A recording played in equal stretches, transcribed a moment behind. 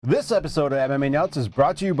This episode of MMA Nuts is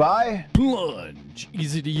brought to you by Plunge.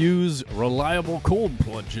 Easy to use, reliable cold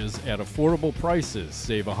plunges at affordable prices.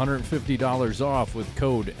 Save $150 off with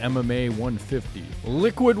code MMA150.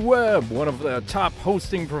 Liquid Web, one of the top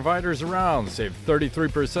hosting providers around. Save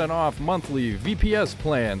 33% off monthly VPS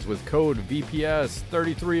plans with code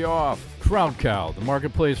VPS33 off. Crowd Cow, the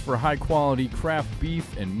marketplace for high-quality craft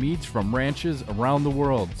beef and meats from ranches around the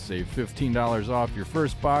world. Save $15 off your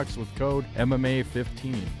first box with code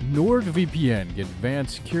MMA15. NordVPN, get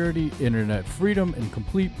advanced security, internet freedom, and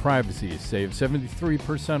complete privacy. Save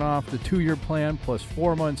 73% off the 2-year plan plus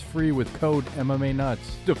 4 months free with code MMA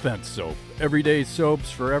Nuts. Defense Soap, everyday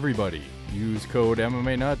soaps for everybody. Use code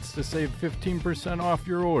MMA Nuts to save 15% off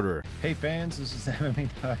your order. Hey fans, this is MMA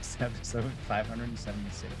Nuts episode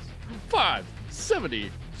 576.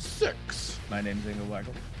 576. My name is Engel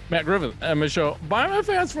Weigel. Matt Griffith, MMA Show. By my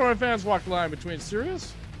fans, for my fans, walk the line between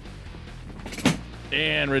serious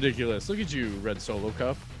and ridiculous. Look at you, Red Solo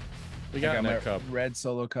Cup. We got in that cup. Red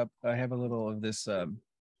Solo Cup. I have a little of this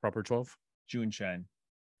Proper 12. June Shine.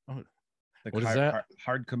 Oh, what is that?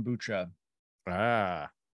 Hard kombucha. Ah.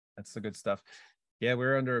 That's the good stuff. Yeah,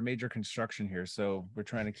 we're under a major construction here, so we're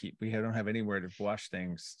trying to we don't have anywhere to wash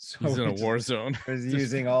things. So He's in a war zone. We're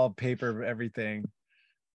using all paper, everything.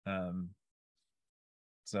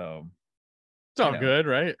 So it's all good,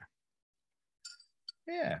 right?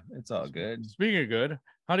 Yeah, it's all good. Speaking of good,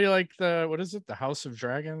 how do you like what is it? The House of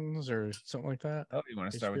Dragons or something like that? Oh, you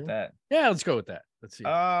want to start with that? Yeah, let's go with that. Let's see.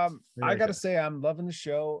 I gotta say, I'm loving the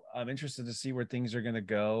show. I'm interested to see where things are gonna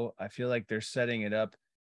go. I feel like they're setting it up.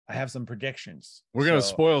 I have some predictions. We're gonna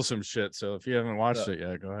spoil some shit, so if you haven't watched it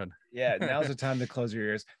yet, go ahead. Yeah, now's the time to close your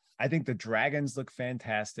ears. I think the dragons look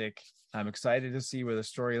fantastic. I'm excited to see where the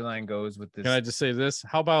storyline goes with this. Can I just say this?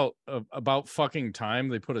 How about fucking time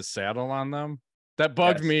they put a saddle on them? That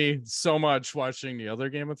bugged me so much watching the other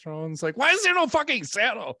Game of Thrones. Like, why is there no fucking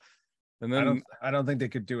saddle? And then I don't think they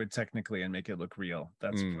could do it technically and make it look real.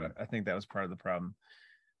 That's I think that was part of the problem.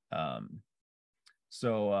 I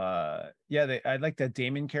like that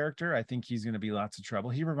Damon character. I think he's going to be lots of trouble.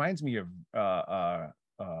 He reminds me of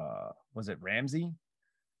was it Ramsey?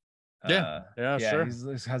 Sure. He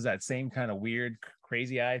has that same kind of weird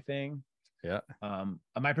crazy eye thing. Yeah.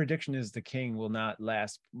 My prediction is the king will not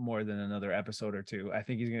last more than another episode or two. I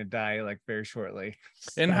think he's going to die like very shortly.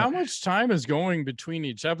 And how much time is going between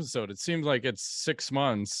each episode? It seems like it's 6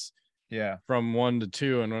 months. Yeah. From 1 to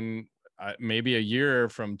 2, and when maybe a year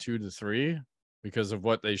from 2 to 3. Because of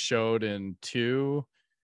what they showed in 2,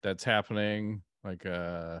 that's happening. Like,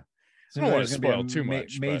 I don't want to spoil too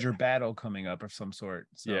much. Major battle coming up of some sort.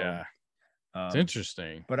 So, yeah, it's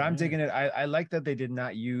interesting. But I'm digging it. I like that they did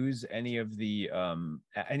not use any of the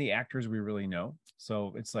any actors we really know.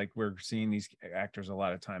 So it's like we're seeing these actors a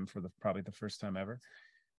lot of time for probably the first time ever.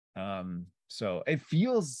 So it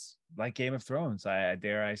feels like Game of Thrones. I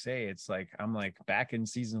dare I say it's like I'm like back in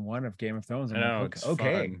season 1 of Game of Thrones. I'm like,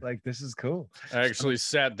 okay, like this is cool. I actually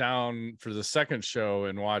sat down for the second show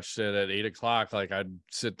and watched it at 8:00. Like I'd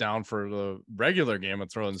sit down for the regular Game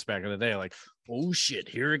of Thrones back in the day. Like, oh shit,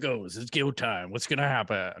 here it goes. It's go time. What's gonna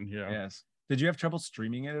happen? You know? Yes. Did you have trouble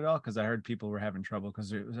streaming it at all? Because I heard people were having trouble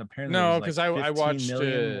because it was apparently because I watched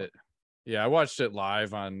it. Yeah, I watched it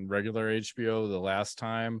live on regular HBO the last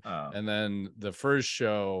time, and then the first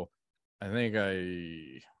show, I think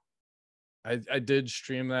I did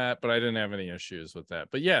stream that, but I didn't have any issues with that.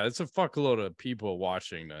 But yeah, it's a fuckload of people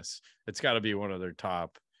watching this. It's got to be one of their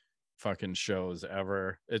top fucking shows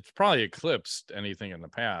ever. It's probably eclipsed anything in the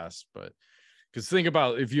past, but because think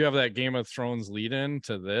about if you have that Game of Thrones lead in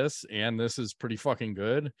to this, and this is pretty fucking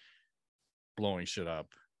good, blowing shit up.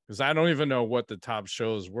 Because I don't even know what the top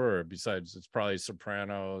shows were besides it's probably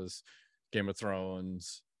Sopranos, Game of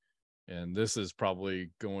Thrones, and this is probably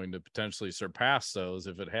going to potentially surpass those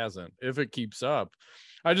if it keeps up.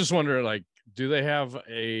 I just wonder, like, do they have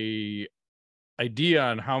a idea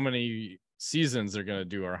on how many seasons they're going to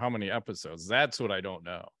do or how many episodes? That's what I don't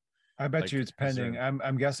know. I bet you it's pending.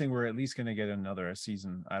 I'm guessing we're at least going to get another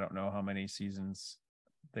season. I don't know how many seasons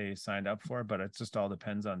they signed up for, but it just all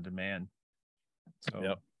depends on demand. So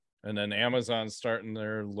yep. And then Amazon's starting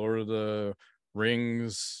their Lord of the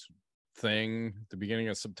Rings thing at the beginning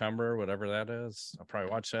of September, whatever that is. I'll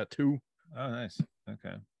probably watch that too. Oh, nice.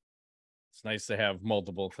 Okay. It's nice to have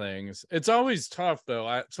multiple things. It's always tough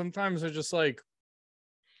though. Sometimes I just like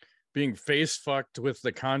being face fucked with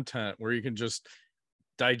the content where you can just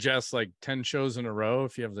digest like 10 shows in a row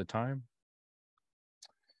if you have the time.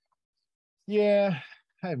 Yeah.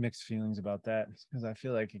 I have mixed feelings about that because I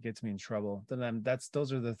feel like it gets me in trouble. Then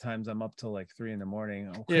those are the times I'm up till like 3 a.m.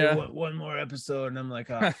 Okay, Yeah. one more episode, and I'm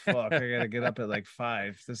like, oh fuck, I gotta get up at like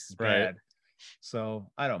 5. This is Right. bad.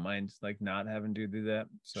 So I don't mind like not having to do that.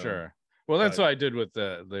 So, sure. Well, that's what I did with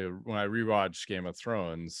the when I rewatched Game of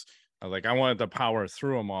Thrones. I wanted to power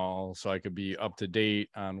through them all so I could be up to date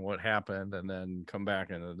on what happened and then come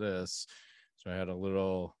back into this. So I had a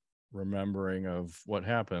little remembering of what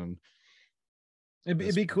happened.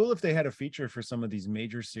 It'd be cool if they had a feature for some of these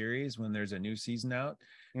major series when there's a new season out,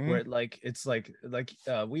 where it's like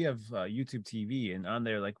we have YouTube TV, and on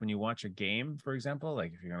there, like when you watch a game, for example,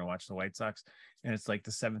 like if you're gonna watch the White Sox and it's like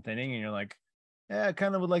the 7th inning, and you're like, yeah, I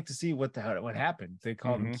kind of would like to see what happened. They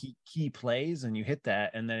call them key plays, and you hit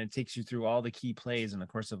that, and then it takes you through all the key plays in the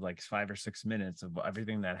course of like 5 or 6 minutes of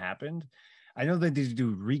everything that happened. I know they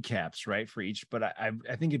do recaps, right, for each, but I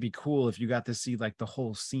think it'd be cool if you got to see like the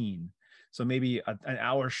whole scene. So maybe an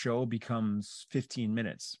hour show becomes 15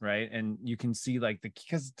 minutes, right? And you can see like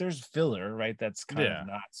because there's filler, right? That's kind of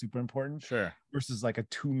not super important. Sure. Versus like a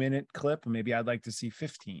 2-minute clip. Maybe I'd like to see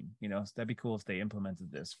 15, so that'd be cool if they implemented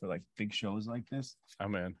this for like big shows like this.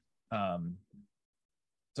 I'm in.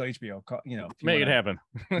 So HBO, make it happen.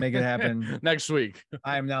 Make it happen next week.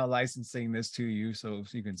 I am now licensing this to you, so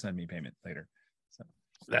you can send me payment later. So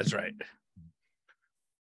that's right.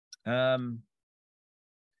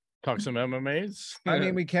 Talk some MMAs. I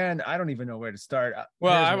mean, we can. I don't even know where to start.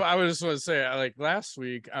 Well, I was just want to say, like last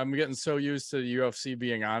week, I'm getting so used to the UFC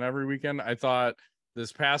being on every weekend. I thought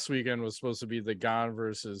this past weekend was supposed to be the Gane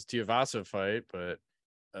versus Tuivasa fight, but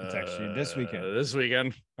it's actually this weekend. This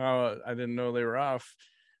weekend, I didn't know they were off.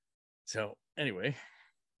 So anyway,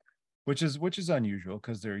 which is unusual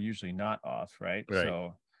because they're usually not off, right?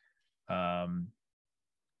 So,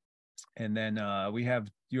 and then we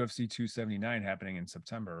have UFC 279 happening in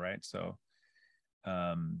September, right? So,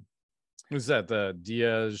 is that the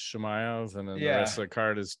Diaz Chimaev, and then the rest of the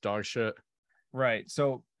card is dog shit, right?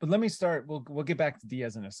 So, but let me start. We'll get back to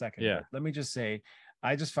Diaz in a second. Yeah. But let me just say,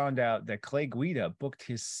 I just found out that Clay Guida booked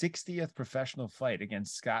his 60th professional fight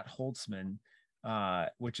against Scott Holtzman,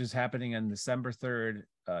 which is happening on December 3rd,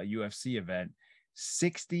 UFC event.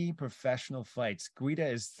 60 professional fights. Guida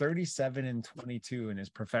is 37-22 in his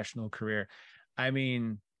professional career. I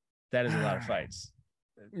mean, that is a lot of fights.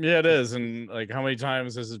 Yeah, it is. And like, how many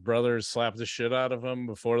times has his brother slapped the shit out of him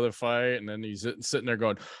before the fight, and then he's sitting there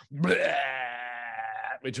going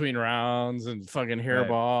between rounds and fucking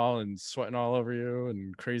hairball and sweating all over you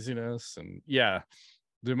and craziness. And yeah,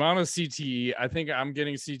 the amount of CTE, I think I'm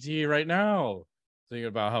getting CTE right now thinking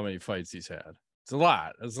about how many fights he's had. It's a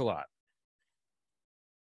lot. It's a lot.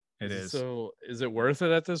 It is. So is it worth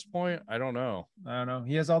it at this point? I don't know.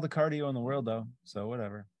 He has all the cardio in the world though, so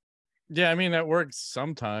whatever. Yeah, I mean that works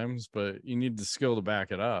sometimes, but you need the skill to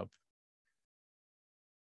back it up.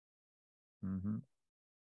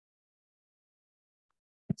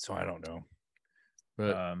 So I don't know.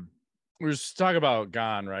 But we're just talking about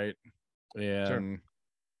Gane, right? And sure.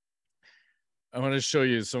 I want to show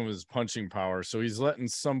you some of his punching power. So he's letting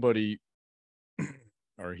somebody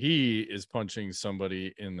or he is punching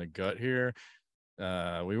somebody in the gut here.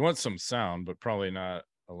 We want some sound, but probably not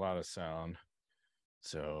a lot of sound.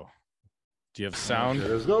 So, do you have sound?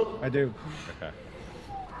 Let's go. I do. Okay.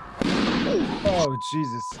 Oh,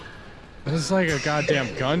 Jesus. This is like a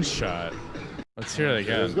goddamn gunshot. Let's hear it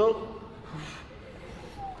again. Let's go.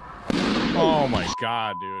 Oh my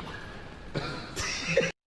God, dude.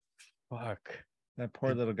 Fuck. That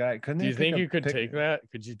poor little guy. Do you think you could take that?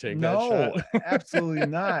 Could you take that shot? No, absolutely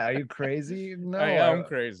not. Are you crazy? No, I am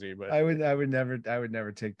crazy, but I would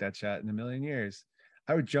never take that shot in a million years.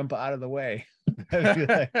 I would jump out of the way. I'd be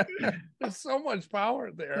like, there's so much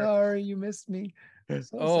power there. Sorry, you missed me.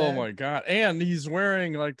 So sad. My God. And he's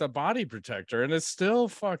wearing like the body protector and it still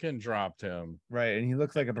fucking dropped him. Right. And he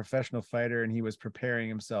looked like a professional fighter and he was preparing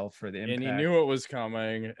himself for the impact. And he knew it was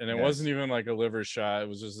coming. And it wasn't even like a liver shot. It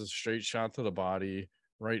was just a straight shot to the body,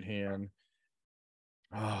 right hand.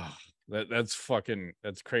 Oh, that's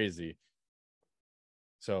crazy.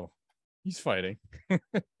 So he's fighting.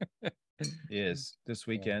 He is this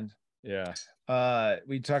weekend. Yeah.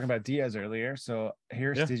 We talking about Diaz earlier. So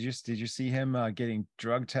here's did you see him getting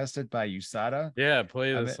drug tested by USADA? Yeah,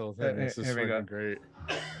 play this whole thing. This is fucking great.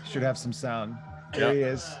 Should have some sound. There he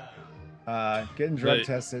is. Getting drug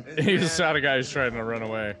tested. USADA guy is trying to run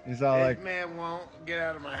away. He's all like, man won't get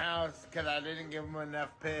out of my house because I didn't give him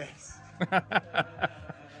enough piss.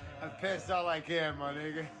 I'm pissed all I can, my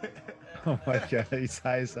nigga. Oh my God, he's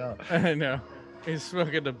high as hell. I know. He's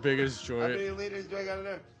smoking the biggest joint. How many liters do I got in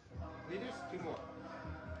there? Liters? 2 more.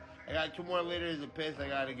 I got 2 more liters of piss I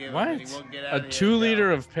gotta give him. What? And he won't get out A of here 2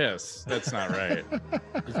 liter until- of piss? That's not right.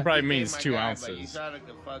 It probably He means my 2 guy, ounces. But you sound like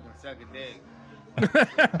a fucking suck a dick.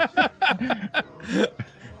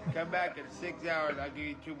 Come back in 6 hours. I'll give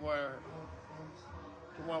you 2 more.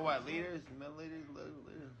 2 more what? Liters? Milliliters?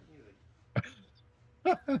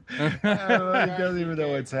 He doesn't even know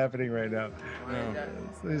what's happening right now.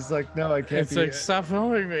 So he's like, no, I can't. It's like, stop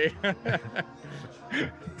filming me.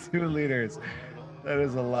 2 liters. That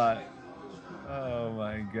is a lot. Oh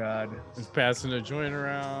my God. He's passing a joint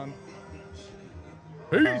around.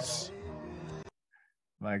 Peace.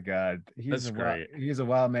 My God, That's great. He's a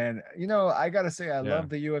wild man. You know, I gotta say, I Yeah. love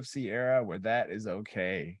the UFC era where that is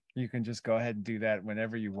okay. You can just go ahead and do that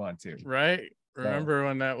whenever you want to. Right? Remember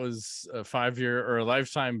when that was a 5-year or a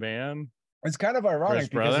lifetime ban? It's kind of ironic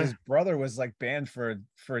because brother? his brother was like banned for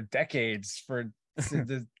decades for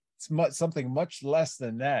something much less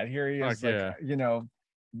than that. Here he is, Fuck like, yeah. you know,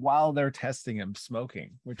 while they're testing him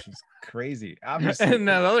smoking, which is crazy. Obviously, And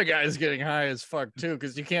that other guy's getting high as fuck too,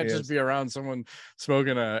 because you can't He just is. be around someone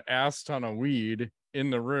smoking a ass ton of weed in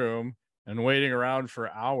the room and waiting around for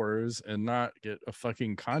hours and not get a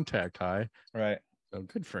fucking contact high. right. So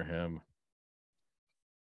good for him.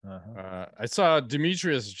 Uh-huh. I saw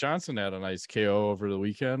Demetrius Johnson had a nice KO over the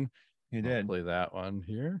weekend. He I'll did. play that one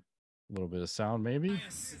here. A little bit of sound, maybe,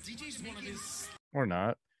 or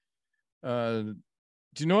not. Do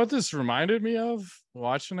you know what this reminded me of?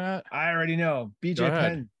 Watching that, I already know. Go BJ ahead.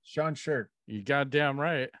 Penn, Sean Shirk. you goddamn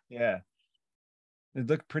right. Yeah. It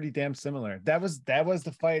looked pretty damn similar. That was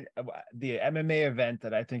the fight, the MMA event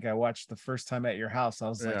that I think I watched the first time at your house. I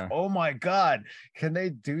was Yeah. like, oh my God, can they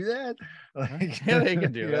do that? Like, Yeah, they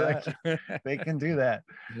can do yeah, that. they can do that.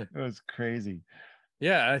 It was crazy.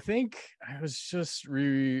 Yeah, I think I was just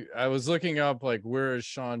I was looking up like where is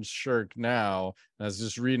Sean Shirk now? And I was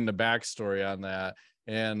just reading the backstory on that.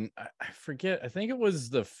 And I forget, I think it was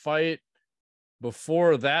the fight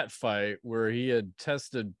before that fight where he had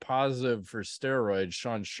tested positive for steroids,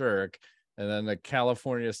 Sean Shirk, and then the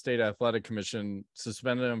California State Athletic Commission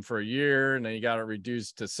suspended him for a year, and then he got it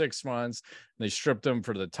reduced to 6 months. And they stripped him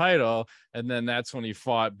for the title, and then that's when he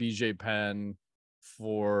fought BJ Penn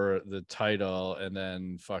for the title, and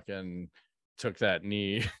then fucking took that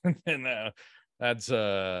knee. And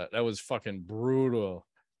that was fucking brutal,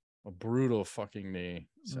 a brutal fucking knee.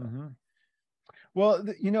 So. Mhm. Well,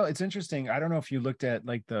 you know, it's interesting. I don't know if you looked at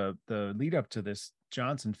like the lead up to this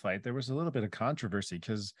Johnson fight. There was a little bit of controversy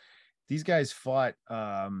because these guys fought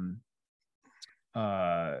in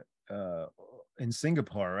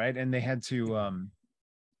Singapore, right? And they had to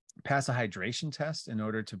pass a hydration test in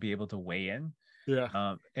order to be able to weigh in.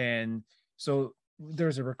 Yeah. And so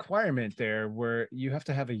there's a requirement there where you have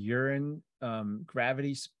to have a urine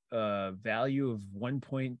gravity value of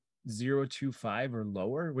 1.025 or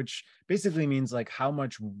lower, which basically means like how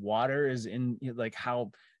much water is in, like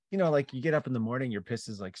how, you know, like you get up in the morning, your piss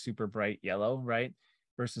is like super bright yellow, right?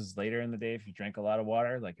 Versus later in the day, if you drink a lot of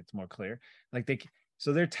water, like it's more clear. Like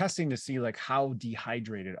so they're testing to see like how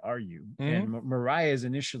dehydrated are you. And Mariah's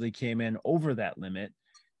initially came in over that limit,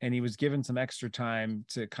 and he was given some extra time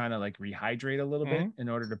to kind of like rehydrate a little bit in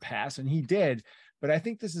order to pass, and he did. But I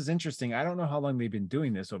think this is interesting. I don't know how long they've bbeen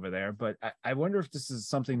doing this over there, but I wonder if this is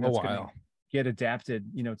something that's going to get adapted,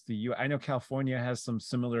 you know, to the U. I know California has some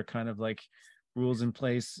similar kind of like rules in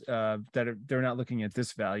place they're not looking at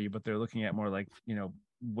this value, but they're looking at more like, you know,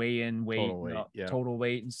 weigh in, weight, total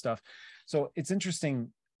weight and stuff. So it's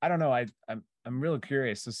interesting. I don't know. I'm really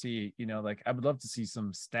curious to see, you know, like I would love to see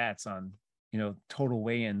some stats on, you know, total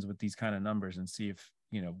weigh-ins with these kind of numbers and see if,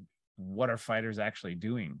 you know, what are fighters actually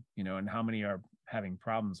doing, you know, and how many are having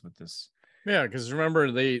problems with this. Yeah, because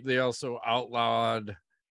remember they also outlawed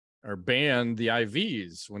or banned the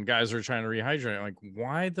IVs when guys are trying to rehydrate. Like,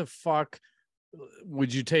 why the fuck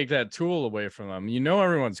would you take that tool away from them? You know,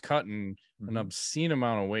 everyone's cutting an obscene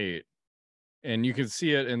amount of weight, and you can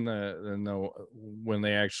see it in the when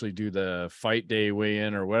they actually do the fight day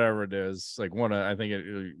weigh-in or whatever it is. Like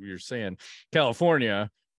you're saying California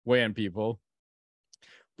weigh-in people,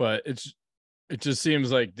 but it just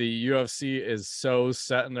seems like the UFC is so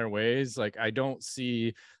set in their ways. Like, I don't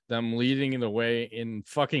see them leading the way in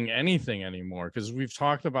fucking anything anymore, because we've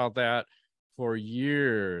talked about that for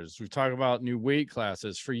years. We've talked about new weight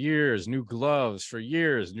classes for years, new gloves for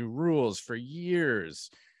years, new rules for years.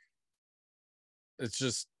 It's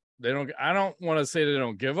just I don't want to say they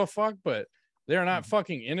don't give a fuck, but they're not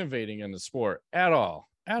fucking innovating in the sport at all.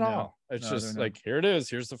 It's just like, here it is.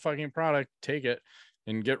 Here's the fucking product. Take it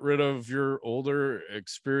and get rid of your older,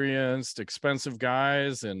 experienced, expensive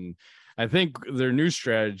guys and I think their new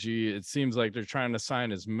strategy, it seems like they're trying to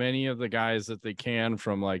sign as many of the guys that they can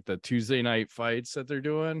from like the Tuesday night fights that they're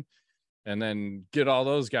doing, and then get all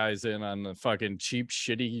those guys in on the fucking cheap,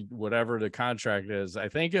 shitty, whatever the contract is. I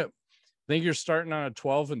think you're starting on a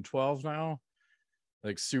 12 and 12 now,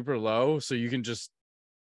 like super low. So you can just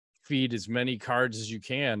feed as many cards as you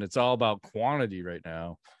can. It's all about quantity right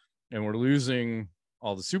now. And we're losing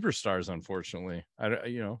all the superstars, unfortunately.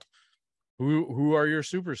 Who are your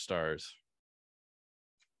superstars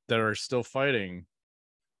that are still fighting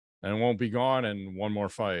and won't be gone in one more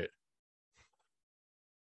fight?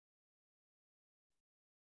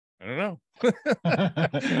 I don't know.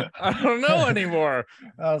 I don't know anymore.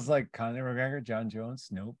 I was like, Conor McGregor, John Jones.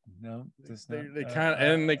 Nope. They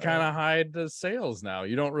kind of hide the sales now.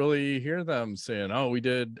 You don't really hear them saying, "Oh, we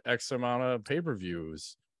did X amount of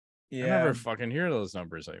pay-per-views." Yeah, I never fucking hear those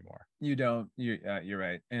numbers anymore. You don't. You're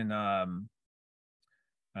right. And I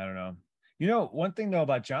don't know. One thing though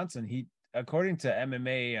about Johnson, he, according to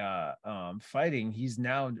MMA fighting, he's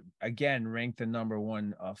now again ranked the number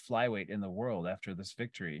one flyweight in the world after this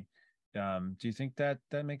victory. Do you think that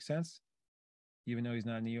makes sense? Even though he's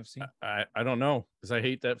not in the UFC? I don't know, because I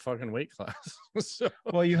hate that fucking weight class. So.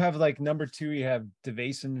 Well, you have like number 2, you have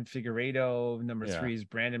Devason Figueiredo. Number 3 is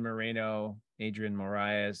Brandon Moreno, Adrian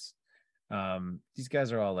Moraes. These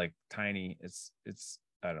guys are all like tiny. It's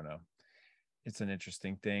I don't know. It's an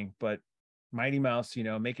interesting thing, but Mighty Mouse,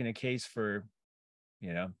 making a case for,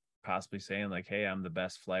 possibly saying like, hey, I'm the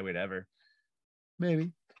best flyweight ever.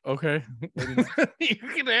 Maybe. Okay. Maybe you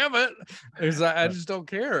can have it. I just don't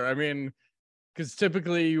care. I mean, because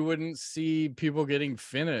typically you wouldn't see people getting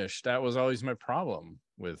finished. That was always my problem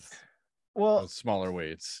with smaller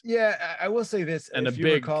weights. Yeah, I will say this. And a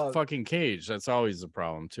big fucking cage. That's always a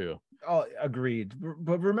problem too. Oh, agreed.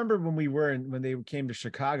 But remember when they came to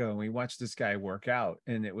Chicago and we watched this guy work out,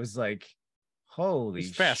 and it was like, holy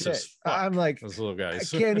shit. Fast as fuck, I'm like, those little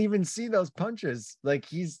guys. I can't even see those punches. Like,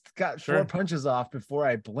 he's got 4 punches off before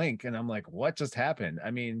I blink, and I'm like, what just happened?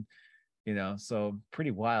 I mean, so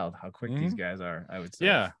pretty wild how quick these guys are, I would say.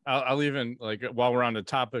 Yeah, I'll even, like, while we're on the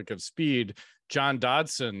topic of speed, John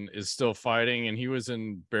Dodson is still fighting, and he was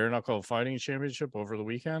in Bare Knuckle Fighting Championship over the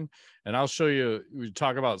weekend. And I'll show you, we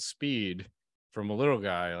talk about speed from a little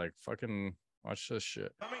guy, like, fucking watch this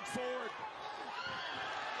shit. Coming forward.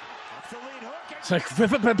 It's like,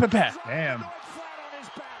 damn,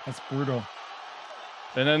 that's brutal.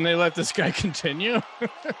 And then they let this guy continue.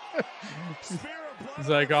 He's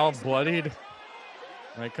like all bloodied.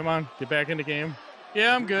 Like, come on, get back in the game.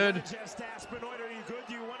 Yeah, I'm good.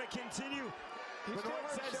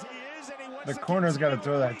 The corner's got to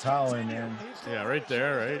throw that towel in, man. Yeah, right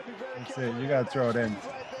there, right? That's it. You got to throw it in.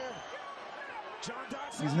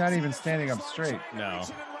 He's not even standing up straight. No.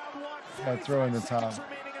 Got to throw in the towel.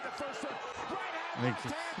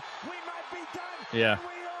 Yeah,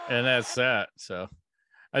 and that's that. So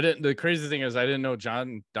the crazy thing is I didn't know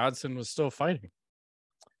John Dodson was still fighting.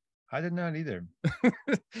 I did not either.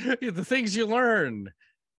 The things you learn.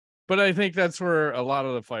 But I think that's where a lot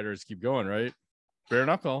of the fighters keep going, right? Bare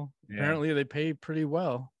knuckle. Yeah. Apparently they pay pretty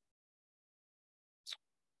well.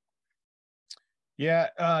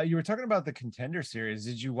 Yeah, you were talking about the Contender Series.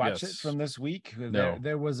 Did you watch it from this week? No.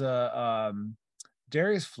 There was a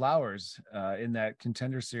Darius Flowers in that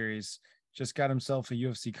Contender Series just got himself a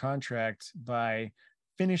UFC contract by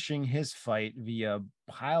finishing his fight via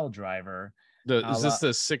pile driver. Is this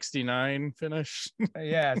the 69 finish?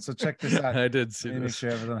 Yeah, so check this out. I did see this. Make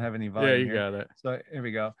sure I don't have any volume. Yeah, you got it. So here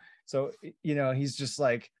we go. So, he's just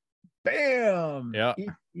like, bam. Yeah.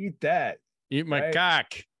 Eat that. Eat my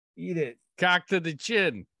cock. Eat it. Cock to the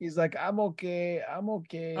chin. He's like, I'm okay.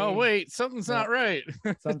 Oh, wait, something's not right.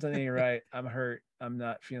 Something ain't right. I'm hurt. I'm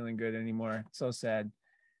not feeling good anymore. So sad.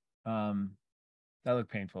 That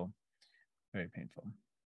looked painful. Very painful.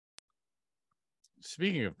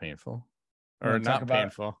 Speaking of painful, or not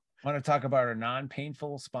painful, want to talk about our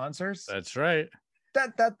non-painful sponsors? That's right. Da,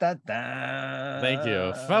 da, da, da. Thank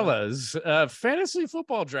you, fellas. Fantasy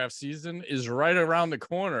football draft season is right around the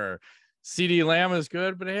corner. CD Lamb is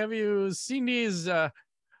good, but have you seen these? They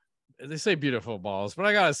say beautiful balls, but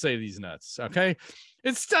I gotta say these nuts. Okay,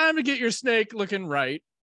 it's time to get your snake looking right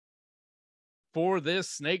for this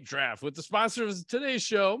snake draft with the sponsor of today's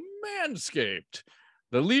show, Manscaped.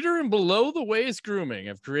 The leader in below the waist grooming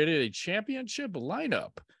have created a championship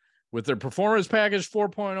lineup. With their Performance Package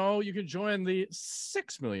 4.0, you can join the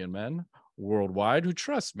 6 million men worldwide who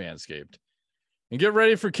trust Manscaped. And get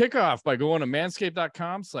ready for kickoff by going to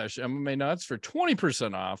manscaped.com/MMA nuts for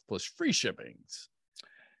 20% off plus free shippings.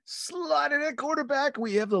 Slotted at quarterback,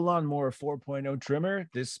 we have the Lawnmower 4.0 trimmer.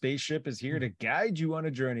 This spaceship is here to guide you on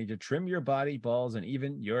a journey to trim your body, balls, and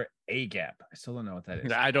even your A gap. I still don't know what that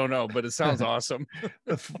is. I don't know, but it sounds awesome.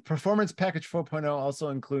 The Performance Package 4.0 also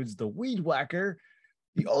includes the Weed Whacker,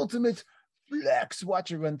 the ultimate flex.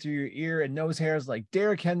 Watch it run through your ear and nose hairs like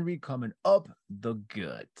Derrick Henry coming up the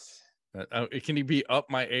gut. Can he be up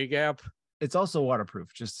my A gap? It's also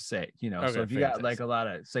waterproof, just to say, you know. Okay, so if you got like a lot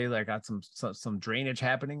of, say, like got some drainage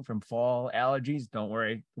happening from fall allergies, don't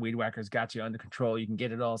worry. Weed Whacker's got you under control. You can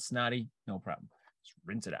get it all snotty, no problem. Just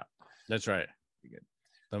rinse it out. That's right. Be good.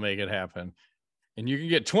 They'll make it happen. And you can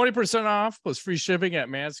get 20% off plus free shipping at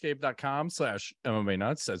manscaped.com/MMA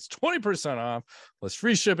nuts. That's 20% off plus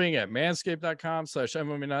free shipping at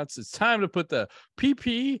manscaped.com/MMA nuts. It's time to put the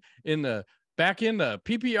PP back in the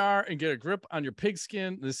PPR and get a grip on your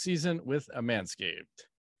pigskin this season with a Manscaped.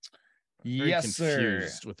 Yes,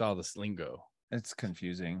 confused sir. with all this lingo. It's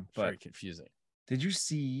confusing, but very confusing. Did you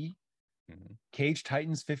see Cage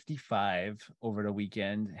Titans 55 over the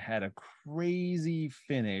weekend had a crazy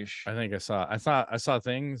finish? I think I saw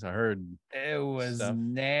things. I heard it was stuff.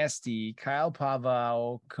 Nasty. Kyle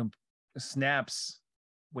Pavao snaps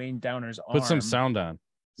Wayne Downer's arm. Put some sound on.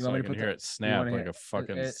 You so want I me to can put hear that? it snap like a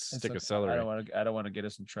fucking It's stick okay. of celery. I don't want to get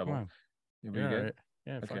us in trouble. You Yeah, good? right.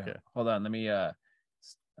 Yeah, Okay. fuck it. Hold on. Let me I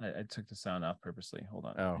took the sound off purposely. Hold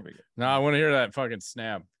on. Oh. Here we go. No, I want to hear that fucking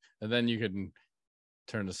snap. And then you can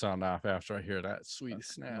turn the sound off after I hear that sweet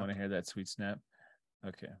snap. I want to hear that sweet snap.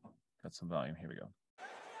 Okay. Got some volume. Here we go. Oh,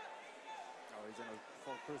 he's in a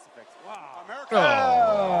full crucifix. Wow.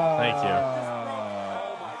 Oh, thank you.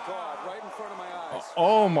 Oh my God, right in front of my eyes.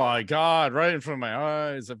 Oh my God, right in front of my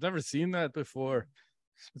eyes. I've never seen that before.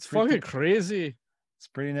 It's fucking crazy. It's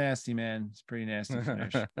pretty nasty, man. It's pretty nasty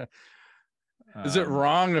finish. Is it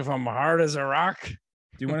wrong if I'm hard as a rock? Do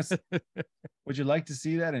you want to? Would you like to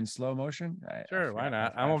see that in slow motion? Sure, why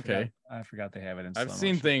not? I'm okay. I forgot they have it in slow I've motion.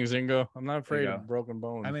 seen things, Ingo. I'm not afraid of broken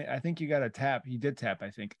bones. I mean, I think you got to tap. He did tap,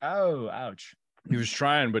 I think. Oh, ouch. He was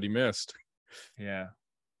trying, but he missed. Yeah.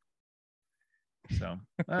 So,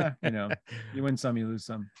 you know, you win some, you lose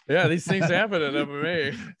some. Yeah, these things happen in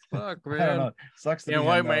MMA. Fuck, man. I don't know. Sucks to Can't be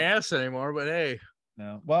wipe him, my though. ass anymore, but hey.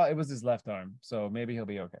 No. Well, it was his left arm, so maybe he'll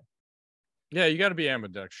be okay. Yeah, you got to be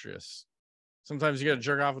ambidextrous. Sometimes you got to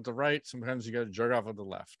jerk off with the right. Sometimes you got to jerk off with the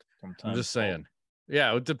left. Sometimes I'm just saying.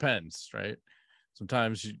 Yeah, it depends, right?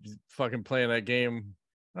 Sometimes you fucking playing that game.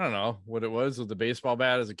 I don't know what it was with the baseball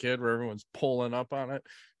bat as a kid where everyone's pulling up on it,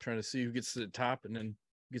 trying to see who gets to the top and then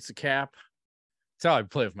gets the cap. That's how I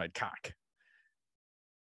play with my cock.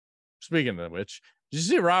 Speaking of which, did you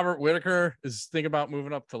see Robert Whitaker is thinking about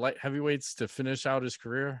moving up to light heavyweights to finish out his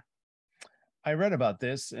career? I read about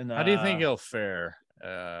this, and how do you think he'll fare?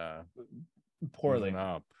 Poorly.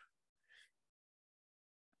 Up.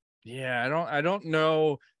 Yeah, I don't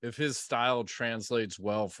know if his style translates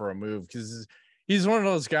well for a move because he's one of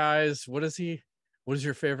those guys. What is he? What is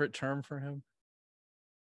your favorite term for him?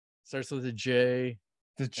 Starts with a J.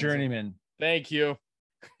 The journeyman. Thank you.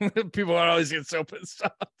 People always get so pissed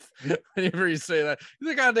off whenever you say that. He's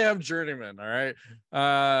a goddamn journeyman. All right.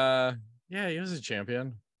 Yeah, he was a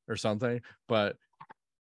champion or something, but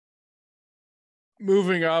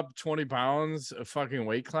moving up 20 pounds a fucking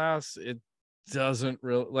weight class, it doesn't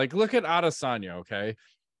really like look at Adesanya, okay?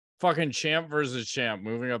 Fucking champ versus champ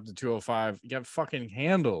moving up to 205. You got fucking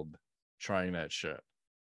handled trying that shit.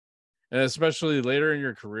 And especially later in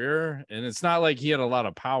your career. And it's not like he had a lot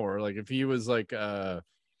of power. Like if he was like I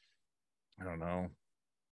don't know.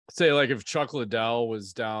 Say like if Chuck Liddell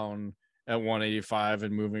was down at 185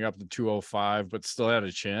 and moving up to 205, but still had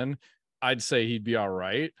a chin, I'd say he'd be all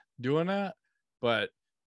right doing that. But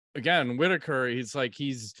again, Whitaker,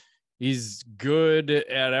 he's good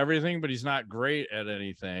at everything, but he's not great at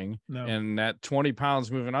anything. No. And that 20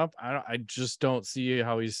 pounds moving up, I just don't see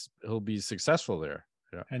how he'll be successful there.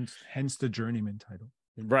 Yeah. Hence the journeyman title.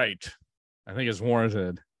 Right. I think it's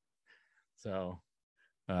warranted. So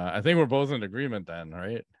I think we're both in agreement then,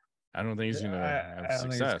 right? I don't think he's gonna have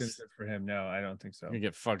success. Think it's good for him. No, I don't think so. You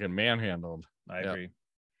get fucking manhandled. I agree.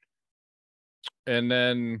 And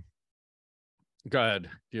then go ahead.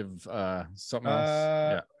 Give something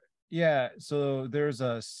else. Yeah. So there's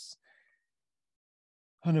an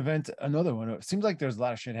event, another one. It seems like there's a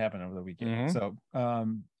lot of shit happening over the weekend. So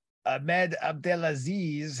Ahmed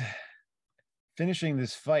Abdelaziz finishing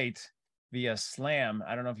this fight via slam.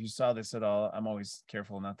 I don't know if you saw this at all. I'm always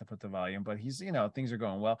careful not to put the volume, but he's, things are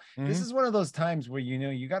going well. This is one of those times where,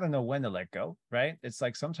 you got to know when to let go, right? It's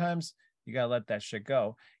like sometimes you got to let that shit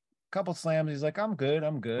go. Couple slams, he's like, I'm good.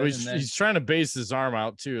 Well, he's trying to base his arm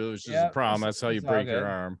out too, which is a problem. That's how you break your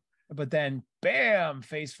arm. but then bam,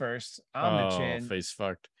 face first on the chin. Face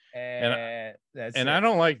fucked. And that's and it. I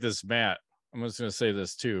don't like this mat. I'm just gonna say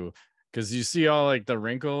this too, because you see all like the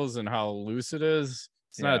wrinkles and how loose it is.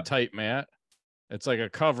 It's not a tight mat. It's like a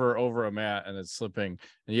cover over a mat and it's slipping.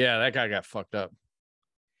 And yeah, that guy got fucked up.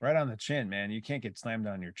 Right on the chin, man. You can't get slammed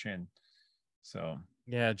on your chin. So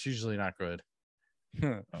yeah, it's usually not good.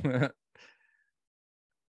 Oh.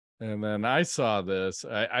 And then I saw this.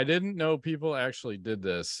 I didn't know people actually did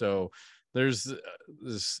this. So there's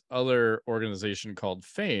this other organization called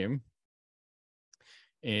Fame,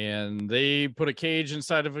 and they put a cage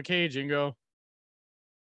inside of a cage and go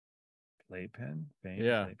playpen. Fame,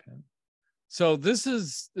 yeah. Playpen. So this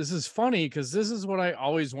is funny because this is what I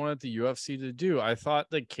always wanted the UFC to do. I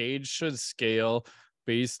thought the cage should scale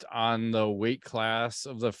based on the weight class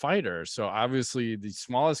of the fighter. So obviously the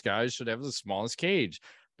smallest guys should have the smallest cage.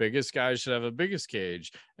 Biggest guys should have a biggest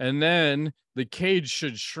cage. And then the cage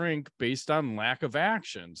should shrink based on lack of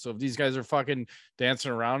action. So if these guys are fucking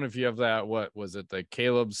dancing around, if you have that, what was it, the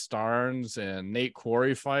Caleb Starnes and Nate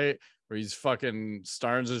Quarry fight, where he's fucking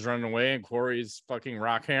Starnes is running away and Quarry's fucking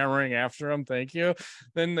rock hammering after him. Thank you.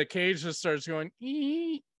 Then the cage just starts going,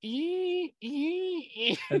 and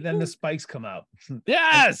then the spikes come out.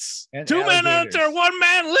 Yes. And two men enter, one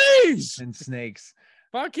man leaves. And snakes.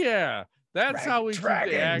 Fuck yeah. That's how we do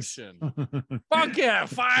the action. Fuck yeah,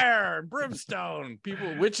 fire and brimstone.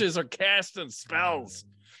 Witches are casting spells.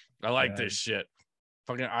 I like this shit.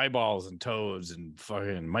 Fucking eyeballs and toads and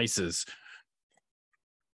fucking mices.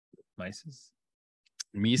 Mices?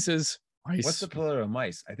 Mices? Mice. What's the plural of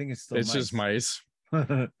mice? I think it's still it's just mice.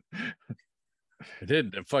 I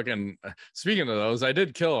did fucking, speaking of those, I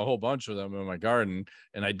did kill a whole bunch of them in my garden,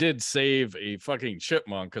 and I did save a fucking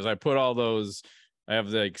chipmunk because I put all those, I have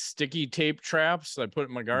like sticky tape traps I put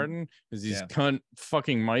in my garden because these cunt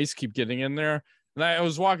fucking mice keep getting in there. And I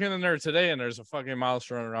was walking in there today and there's a fucking mouse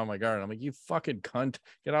running around my garden. I'm like, you fucking cunt,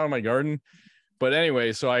 get out of my garden. But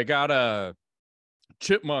anyway, so I got a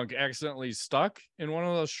chipmunk accidentally stuck in one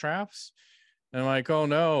of those traps. And I'm like, oh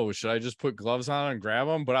no, should I just put gloves on and grab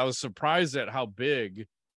them? But I was surprised at how big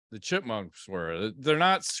the chipmunks were. They're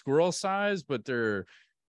not squirrel size, but they're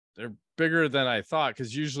bigger than I thought,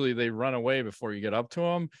 because usually they run away before you get up to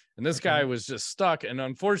them. And this guy was just stuck. And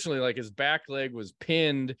unfortunately, like his back leg was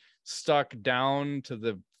pinned, stuck down to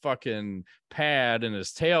the fucking pad, and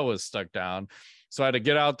his tail was stuck down. So I had to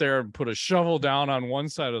get out there and put a shovel down on one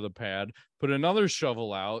side of the pad, put another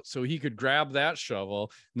shovel out so he could grab that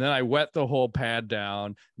shovel. And then I wet the whole pad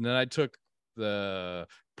down. And then I took the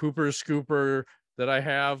pooper scooper that I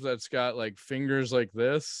have that's got like fingers like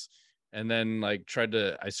this, and then like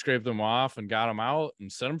I scraped them off and got them out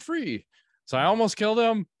and set them free. So I almost killed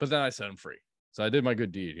him, but then I set him free. So I did my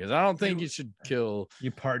good deed, because I don't think you should kill.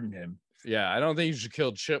 You pardoned him. Yeah, I don't think you should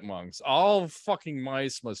kill chipmunks. All fucking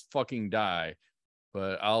mice must fucking die,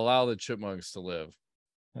 but I'll allow the chipmunks to live.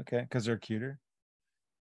 Okay, because they're cuter.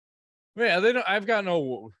 Yeah, they don't. I've got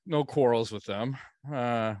no quarrels with them.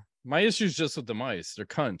 My issue's just with the mice. They're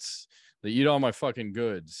cunts. They eat all my fucking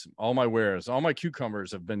goods, all my wares, all my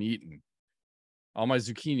cucumbers have been eaten, all my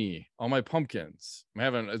zucchini, all my pumpkins.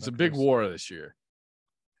 It's a big war this year.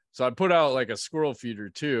 So I put out like a squirrel feeder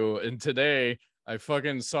too. And today I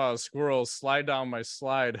fucking saw a squirrel slide down my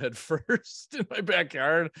slide head first in my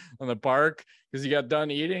backyard on the park, because he got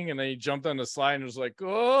done eating and then he jumped on the slide and was like,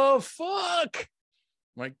 oh, fuck.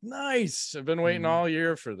 I'm like, nice. I've been waiting all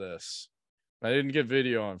year for this. I didn't get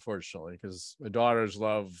video, unfortunately, because my daughters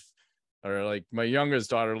my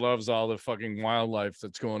youngest daughter loves all the fucking wildlife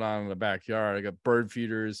that's going on in the backyard. I got bird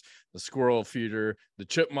feeders, the squirrel feeder, the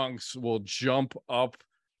chipmunks will jump up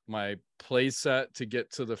my play set to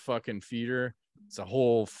get to the fucking feeder. It's a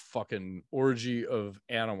whole fucking orgy of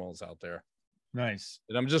animals out there. Nice.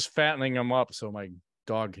 And I'm just fattening them up so my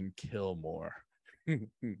dog can kill more.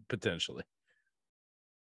 Potentially.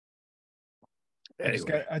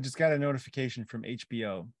 Anyway. I just got a notification from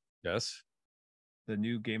HBO. Yes. The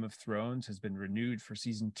new Game of Thrones has been renewed for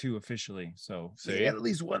season 2 officially. So see, at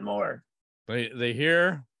least one more. They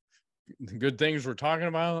hear the good things we're talking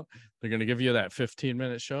about. They're going to give you that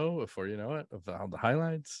 15-minute show before you know it of all the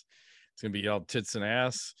highlights. It's going to be all tits and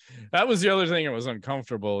ass. That was the other thing that was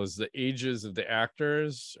uncomfortable, is the ages of the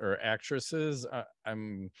actors or actresses.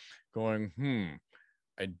 I'm going,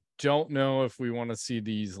 I don't know if we want to see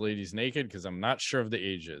these ladies naked, because I'm not sure of the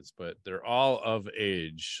ages, but they're all of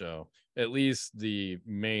age. So at least the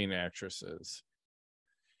main actresses.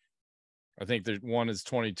 I think one is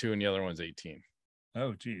 22 and the other one's 18.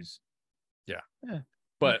 Oh, geez. Yeah.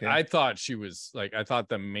 But okay. I thought she was I thought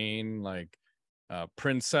the main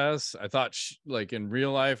princess, I thought she, in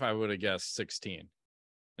real life, I would have guessed 16.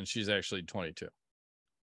 and she's actually 22.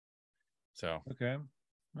 So Okay.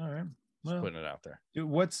 All right. just Well, putting it out there.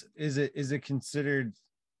 dude, is it considered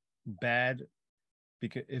bad?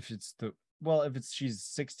 Because if it's she's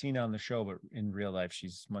 16 on the show, but in real life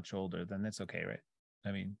she's much older, then that's okay, right?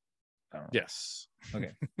 I mean, I don't know. Yes.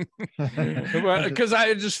 Okay. Because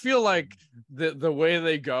I just feel like the way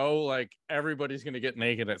they go, like everybody's gonna get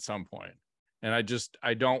naked at some point, and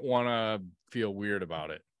I don't want to feel weird about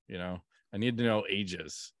it. I need to know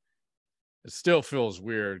ages. It still feels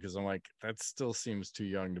weird because I'm like, that still seems too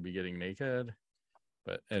young to be getting naked.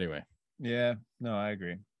 But anyway, Yeah, no, I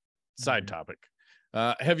agree. side topic.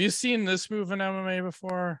 Have you seen this move in MMA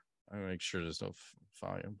before? I make sure there's no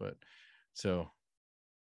volume, but so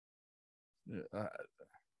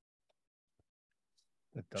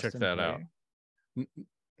check that out.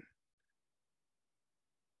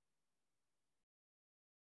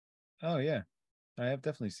 Oh yeah, I have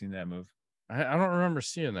definitely seen that move. I don't remember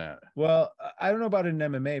seeing that. Well, I don't know about it in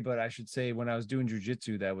MMA, but I should say when I was doing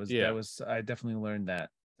jujitsu, that was Yeah. I definitely learned that.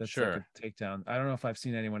 That's Sure. like a takedown. I don't know if I've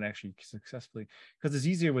seen anyone actually successfully, because it's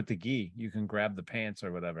easier with the gi. You can grab the pants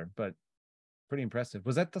or whatever, but pretty impressive.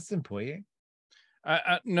 Was that Dustin Poirier?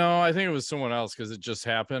 No, I think it was someone else because it just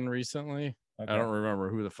happened recently. Okay. I don't remember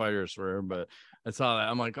who the fighters were, but I saw that.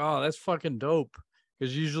 I'm like, oh, that's fucking dope.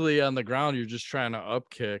 Because usually on the ground, you're just trying to up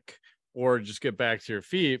kick or just get back to your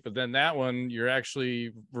feet. But then that one, you're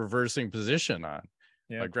actually reversing position on,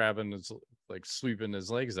 Yeah. like grabbing his, like sweeping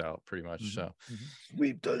his legs out pretty much. Mhm. So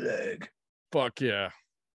Sweep the leg. fuck yeah.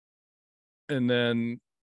 And then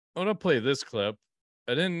I'm going to play this clip.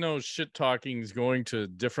 I didn't know shit talking is going to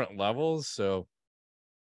different levels. So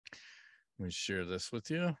let me share this with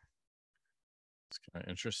you. It's kind of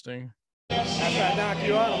interesting. After I knock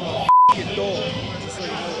you out, I'm gonna your door. Just so you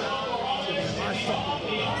know that. It's gonna be my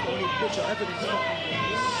fucking door. So when you put your evidence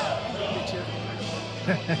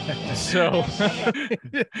So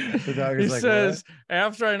The dog he is like, says,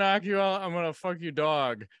 after I knock you out, I'm gonna fuck your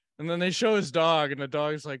dog. And then they show his dog, and the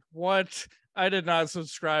dog's like, what? I did not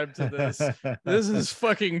subscribe to this. This is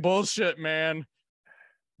fucking bullshit, man.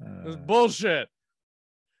 This is bullshit.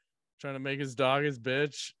 Trying to make his dog his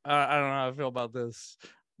bitch. I don't know how I feel about this.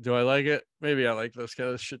 Do I like it? Maybe I like this kind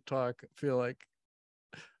of shit talk. I feel like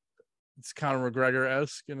it's Conor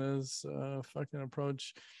McGregor-esque in his fucking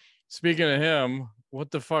approach. Speaking of him, what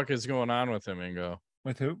the fuck is going on with him, Ingo?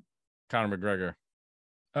 with who? Conor McGregor.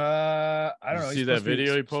 I don't You know. see He's that supposed to be-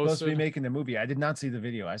 video he Supposed to be posted? making the movie. I did not see the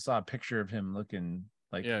video. I saw a picture of him looking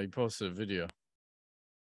like. Yeah, he posted a video.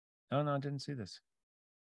 Oh no, I didn't see this.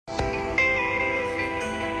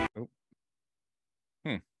 Oh.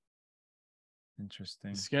 Interesting.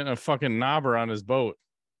 He's getting a fucking knobber on his boat.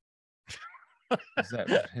 Is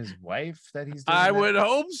that his wife that he's doing I that? would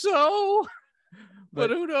hope so. But But-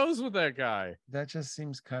 who knows with that guy? That just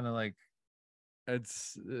seems kind of like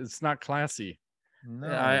It's not classy. no.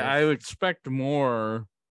 I expect more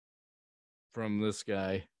from this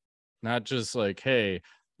guy. Not just like, hey,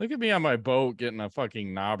 look at me on my boat getting a fucking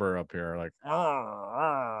knobber up here. Like,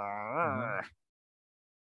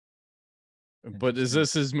 but is Interesting.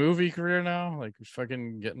 this his movie career now? Like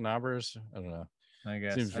fucking getting knobbers? I don't know. I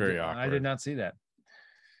guess seems very I awkward. did not see that.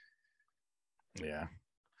 Yeah.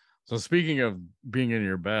 So speaking of being in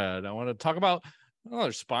your bed, I want to talk about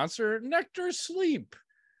another sponsor, Nectar Sleep.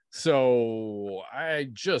 So I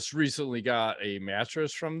just recently got a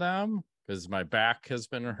mattress from them because my back has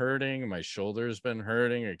been hurting, my shoulder's been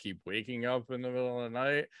hurting. I keep waking up in the middle of the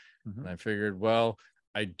night. Mhm. And I figured, well,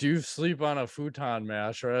 I do sleep on a futon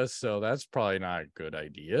mattress, so that's probably not a good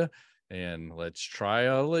idea. And let's try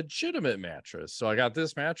a legitimate mattress. So I got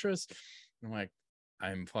this mattress. I'm like,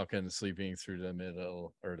 I'm fucking sleeping through the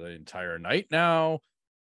middle or the entire night now.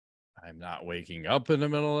 I'm not waking up in the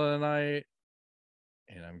middle of the night.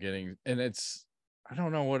 And it's, I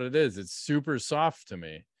don't know what it is. It's super soft to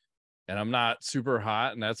me. And I'm not super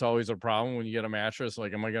hot. And that's always a problem when you get a mattress.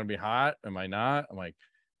 Like, am I going to be hot? Am I not? I'm like,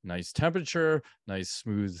 nice temperature, nice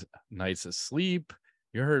smooth nights of sleep.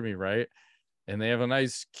 You heard me right. And they have a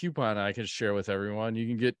nice coupon I can share with everyone. You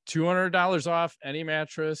can get $200 off any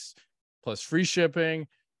mattress plus free shipping.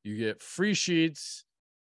 You get free sheets,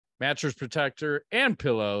 mattress protector, and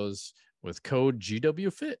pillows with code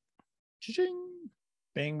GWFIT. Cha-ching.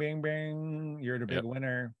 Bang, bang, bang! You're the big Yep.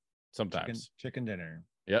 winner. Sometimes. Chicken dinner.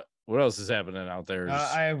 Yep. What else is happening out there?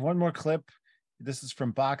 I have one more clip. This is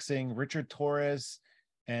from boxing. Richard Torres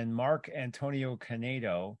and Mark Antonio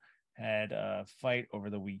Canedo had a fight over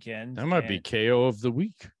the weekend. That might be and KO of the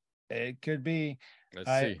week. It could be. Let's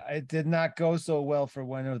I see. it did not go so well for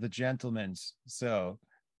one of the gentlemen. So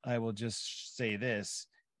I will just say this.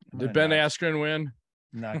 Did Ben Askren win?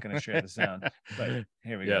 not going to share the sound. But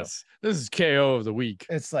here we Yes, this is KO of the week.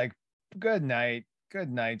 go. It's like, good night,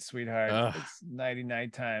 sweetheart. Ugh. It's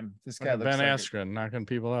night time. This guy Fucking looks Ben like Askren knocking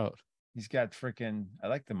people out. he's got freaking. I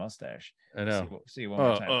like the mustache. I know. See one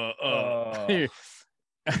more time. Oh.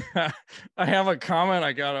 I have a comment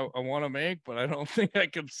I want to make, but I don't think I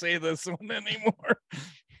can say this one anymore.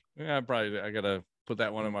 Yeah, I gotta put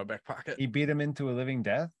that one in my back pocket. He beat him into a living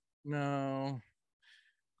death. No,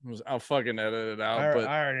 I'll fucking edit it out. I But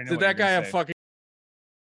already know. did what that you're guy gonna have say. fucking?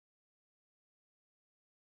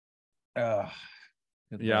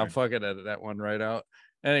 Good Yeah, I'll Lord. fucking edit that one right out.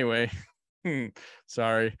 Anyway,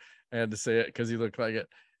 sorry, I had to say it because he looked like it.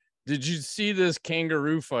 Did you see this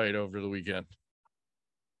kangaroo fight over the weekend?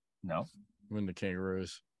 No, When the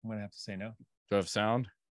kangaroos. I'm gonna have to say no. Do I have sound?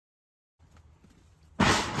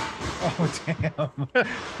 Oh damn.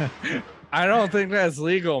 I don't think that's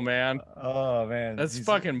legal, man. Oh man, That's He's-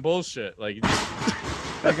 fucking bullshit. Like,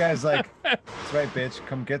 That guy's like, that's right, bitch.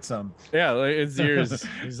 Come get some. yeah, like it's yours.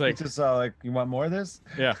 He's like, It's just like, you want more of this?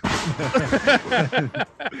 yeah.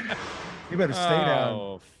 You better stay down.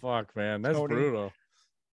 Oh fuck, man, that's Tony. brutal.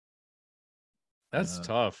 That's Uh.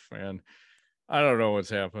 tough, man. I don't know what's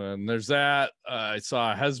happening. There's that. I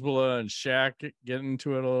saw Hezbollah and Shaq get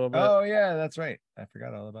into it a little bit. Oh yeah, that's right. I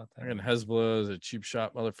forgot all about that. And Hezbollah is a cheap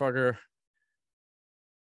shot motherfucker.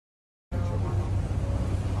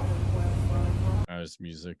 Nice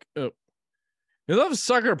music. Oh, he loves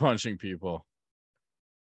sucker punching people.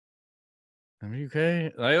 Are you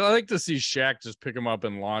okay? I like to see Shaq just pick him up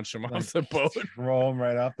and launch him Like, off the boat. Throw him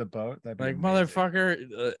right off the boat. That'd be Like, amazing.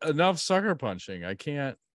 motherfucker, enough sucker punching. I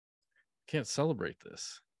can't celebrate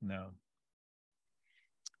this. No.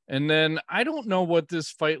 And then I don't know what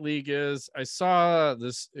this fight league is. I saw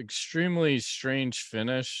this extremely strange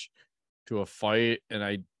finish to a fight, and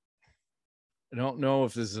I don't know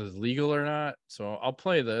if this is legal or not. So I'll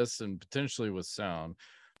play this and potentially with sound.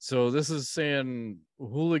 So this is saying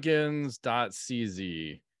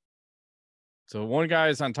hooligans.cz. So one guy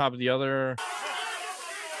is on top of the other,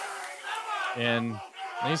 and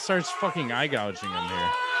he starts fucking eye gouging him here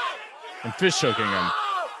and fish hooking him.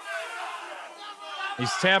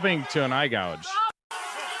 He's tapping to an eye gouge.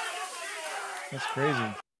 That's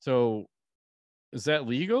crazy. So is that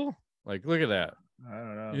legal? Like, look at that. I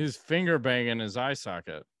don't know. He's finger banging his eye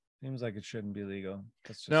socket. Seems like it shouldn't be legal.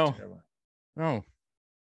 That's just No. terrible. Oh,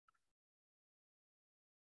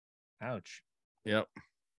 Ouch. yep.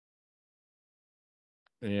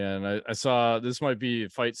 And I saw this might be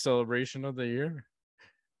fight celebration of the year.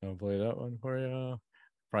 I'll play that one for you.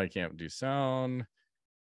 Probably can't do sound.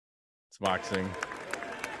 It's boxing.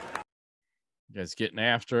 You guys getting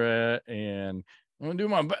after it, and I'm gonna do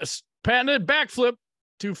my best. Patented backflip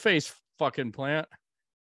to face fucking plant.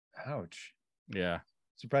 Ouch. Yeah.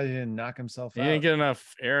 Surprised he didn't knock himself He out. didn't get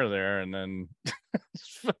enough air there, and then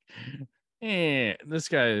this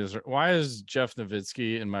guy is. Why is Jeff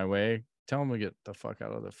Nowitzki in my way? Tell him to get the fuck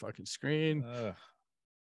out of the fucking screen. Ugh.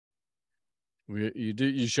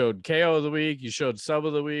 You showed KO of the week, you showed sub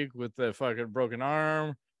of the week with the fucking broken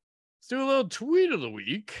arm. Let's do a little tweet of the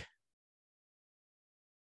week.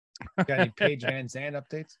 Got any Paige Van Zandt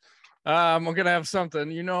updates? I'm gonna have something.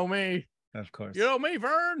 You know me. Of course. You know me,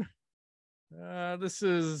 Vern. This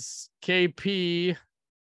is KP.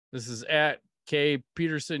 This is at K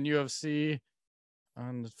Peterson UFC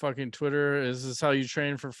on the fucking Twitter. Is this how you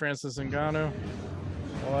train for Francis Ngannou?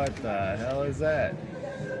 What the hell is that?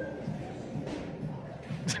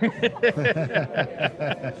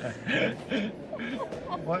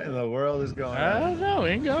 What in the world is going I on? don't know,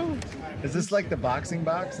 Ingo. Is this like the boxing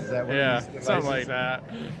box? Is that what Yeah, these something like devices- that.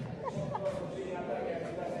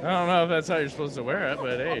 I don't know if that's how you're supposed to wear it,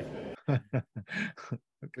 but hey,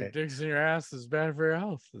 Okay. dicks in your ass is bad for your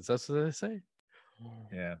health. That's what they say.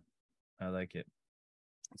 Yeah, I like it.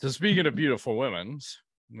 So speaking of beautiful women's,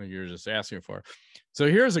 like you're just asking for. So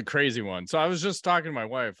here's a crazy one. So I was just talking to my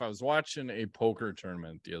wife. I was watching a poker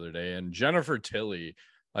tournament the other day, and Jennifer Tilly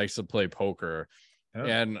likes to play poker. Oh,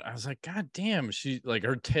 And I was like, God damn, she like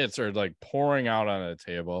her tits are like pouring out on the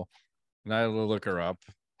table. And I look her up.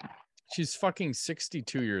 She's fucking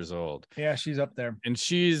 62 years old. yeah, she's up there. And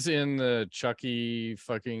she's in the Chucky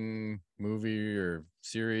fucking movie or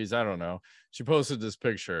series. I don't know. She posted this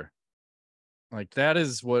picture. Like, that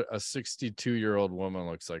is what a 62-year-old woman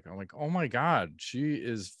looks like. I'm like, oh my God, she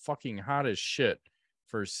is fucking hot as shit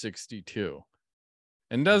for 62.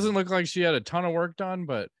 And doesn't look like she had a ton of work done,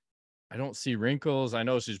 but I don't see wrinkles. I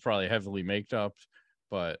know she's probably heavily maked up,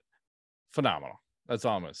 but phenomenal. That's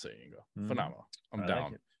all I'm going to say, Ingo. Mhm. Phenomenal. I'm I down.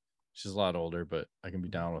 like it. She's a lot older, but I can be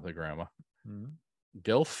down with a grandma. Mhm.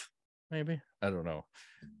 Gilf, maybe. I don't know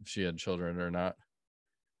if she had children or not.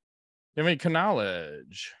 Give me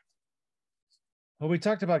knowledge. Well, we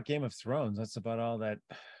talked about Game of Thrones. That's about all that.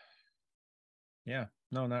 Yeah,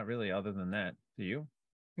 no, not really. Other than that, do you?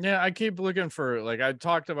 Yeah, I keep looking for, like, I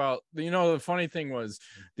talked about, the funny thing was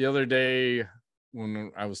the other day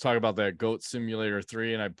when I was talking about that Goat Simulator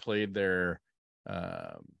 3 and I played their,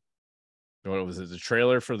 what was it, the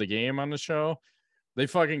trailer for the game on the show, they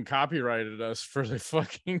fucking copyrighted us for the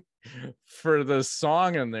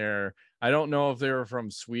song in there. I don't know if they were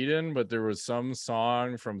from Sweden, but there was some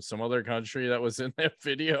song from some other country that was in that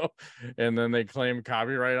video. And then they claimed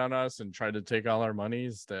copyright on us and tried to take all our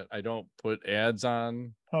monies that I don't put ads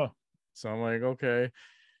on. Huh. So I'm like, okay.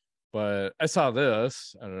 But I saw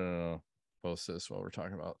this. I don't know. Post this while we're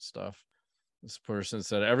talking about stuff. This person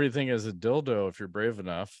said, everything is a dildo if you're brave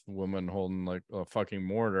enough. Woman holding like a fucking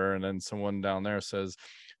mortar. And then someone down there says,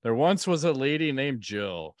 there once was a lady named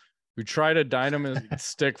Jill who tried a dynamite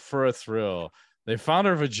stick for a thrill. They found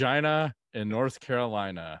her vagina in North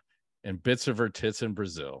Carolina and bits of her tits in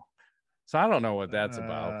Brazil. So I don't know what that's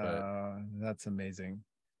about. But that's amazing.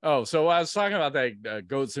 Oh, so I was talking about that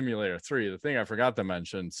Goat Simulator 3, the thing I forgot to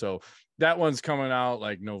mention. So that one's coming out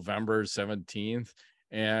like November 17th.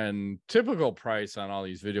 And typical price on all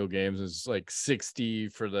these video games is like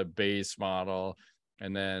 $60 for the base model.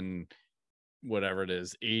 And then whatever it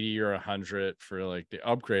is, 80 or 100 for like the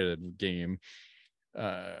upgraded game.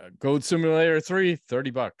 Goat Simulator 3,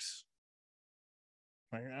 $30.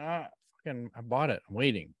 Like, fucking, I bought it. I'm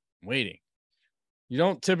waiting. You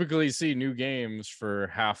don't typically see new games for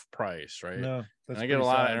half price, right? No, and I get a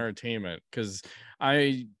lot of entertainment because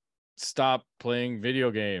I stopped playing video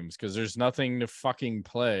games because there's nothing to fucking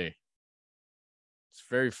play. It's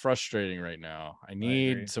very frustrating right now. I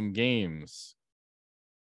need some games.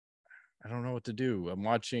 I don't know what to do. I'm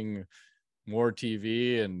watching more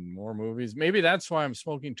TV and more movies. Maybe that's why I'm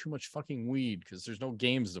smoking too much fucking weed, because there's no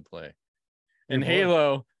games to play. And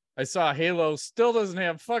Halo, I saw Halo still doesn't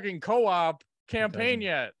have fucking co-op campaign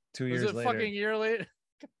yet. 2 years later. Fucking year later?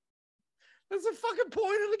 That's the fucking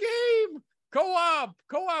point of the game.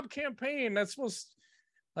 Co-op campaign. That's supposed,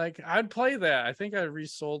 like, I'd play that. I think I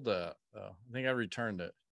resold that though. I think I returned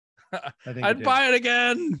it. I'd buy it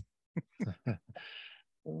again.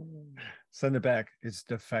 Send it back. It's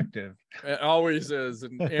defective. It always is.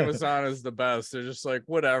 And Amazon is the best. They're just like,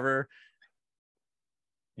 whatever.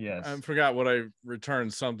 Yes. I forgot what I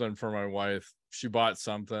returned something for my wife. She bought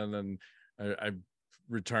something and I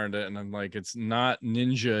returned it. And I'm like, it's not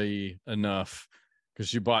ninja-y enough, because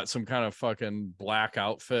she bought some kind of fucking black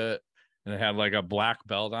outfit and it had like a black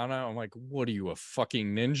belt on it. I'm like, what are you, a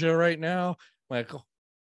fucking ninja right now? I'm like, oh,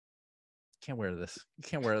 can't wear this. You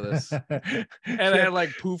can't wear this. And I had like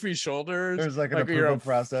poofy shoulders. There's like an approval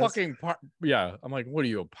process. Fucking yeah. I'm like, what are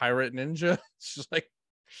you, a pirate ninja? It's just like,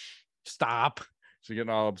 stop. She's getting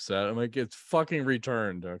all upset. I'm like, it's fucking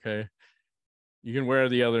returned. Okay. You can wear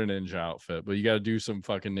the other ninja outfit, but you got to do some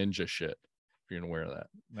fucking ninja shit if you're gonna wear that.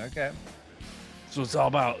 Okay. That's what it's all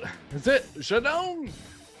about. That's it. Shut down.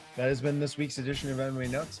 That has been this week's edition of MMA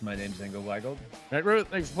Notes. My name's Engel Weigold. Matt Root,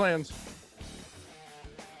 thanks for playing.